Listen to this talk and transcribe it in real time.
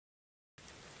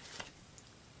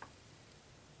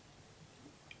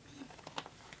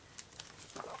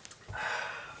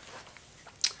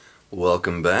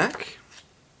Welcome back.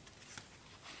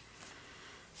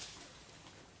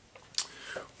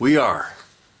 We are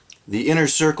the Inner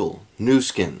Circle New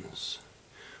Skins.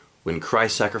 When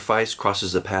Christ's sacrifice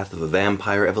crosses the path of a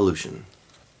vampire evolution.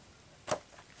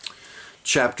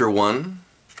 Chapter 1,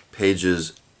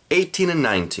 pages 18 and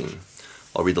 19.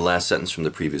 I'll read the last sentence from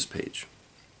the previous page.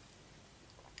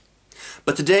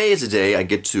 But today is a day I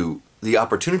get the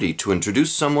opportunity to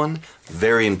introduce someone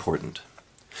very important.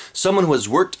 Someone who has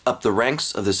worked up the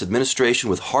ranks of this administration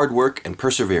with hard work and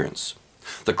perseverance.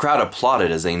 The crowd applauded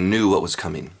as they knew what was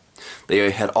coming. They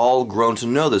had all grown to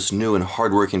know this new and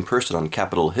hard-working person on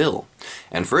Capitol Hill,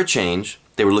 and for a change,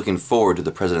 they were looking forward to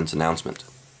the President's announcement.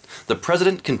 The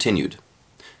President continued,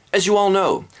 "As you all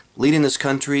know, leading this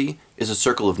country is a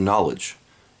circle of knowledge,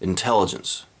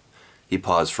 intelligence." He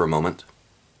paused for a moment.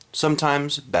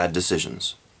 Sometimes bad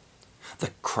decisions.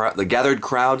 The gathered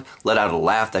crowd let out a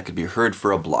laugh that could be heard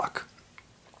for a block.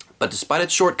 But despite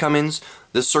its shortcomings,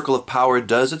 this circle of power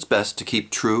does its best to keep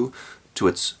true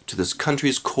to this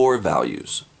country's core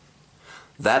values.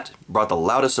 That brought the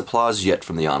loudest applause yet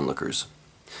from the onlookers.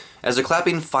 As the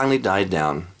clapping finally died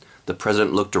down, the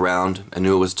President looked around and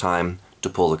knew it was time to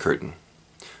pull the curtain.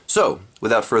 So,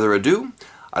 without further ado,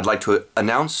 I'd like to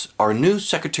announce our new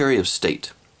Secretary of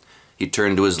State. He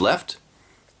turned to his left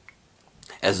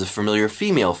as the familiar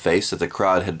female face that the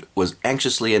crowd was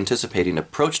anxiously anticipating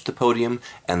approached the podium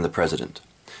and the President.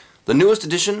 The newest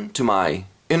addition to my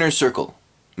inner circle,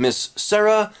 Miss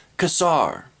Sarah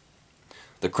Kassar.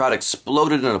 The crowd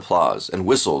exploded in applause and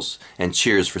whistles and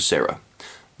cheers for Sarah.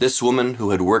 This woman who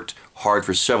had worked hard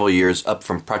for several years up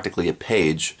from practically a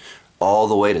page all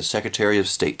the way to Secretary of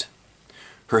State.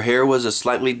 Her hair was a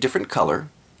slightly different color.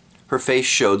 Her face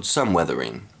showed some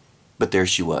weathering. But there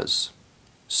she was,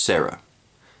 Sarah.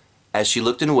 As she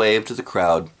looked and waved to the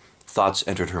crowd, thoughts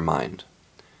entered her mind.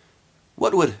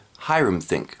 What would Hiram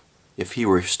think if he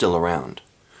were still around?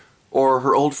 Or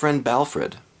her old friend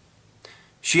Balfred?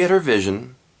 She had her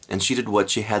vision, and she did what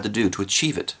she had to do to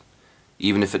achieve it,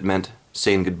 even if it meant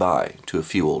saying goodbye to a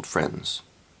few old friends.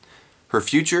 Her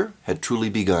future had truly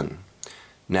begun.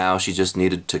 Now she just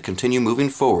needed to continue moving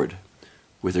forward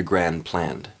with her grand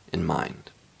plan in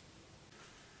mind.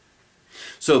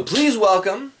 So please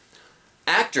welcome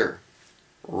actor,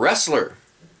 wrestler,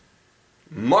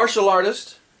 martial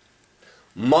artist,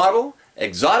 model,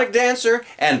 exotic dancer,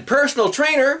 and personal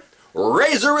trainer,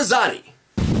 Razor Rosati.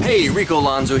 Hey, Rico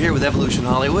Alonso here with Evolution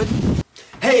Hollywood.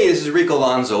 Hey, this is Rico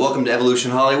Alonso. Welcome to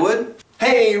Evolution Hollywood.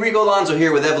 Hey, Rico Alonso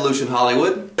here with Evolution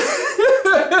Hollywood.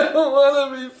 I don't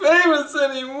want to be famous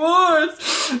anymore.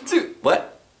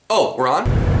 What? Oh, we're on?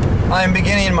 I'm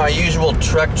beginning my usual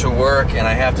trek to work, and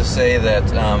I have to say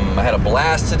that I had a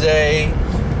blast today,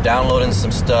 downloading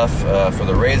some stuff for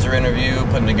the Razor interview,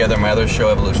 putting together my other show,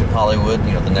 Evolution Hollywood,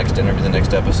 you know, the next interview, the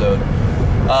next episode.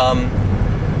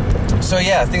 So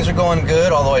yeah, things are going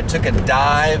good, although I took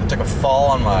a fall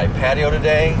on my patio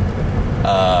today,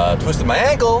 twisted my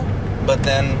ankle, but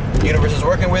then the universe is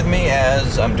working with me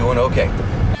as I'm doing okay.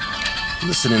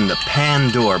 Listening to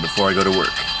Pandora before I go to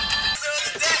work.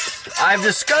 I've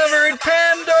discovered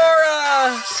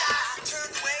Pandora!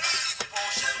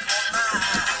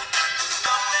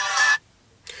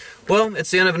 Well,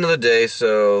 it's the end of another day,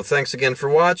 so thanks again for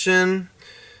watching.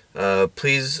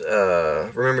 Please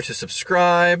remember to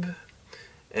subscribe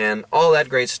and all that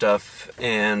great stuff,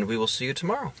 and we will see you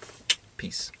tomorrow.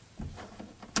 Peace.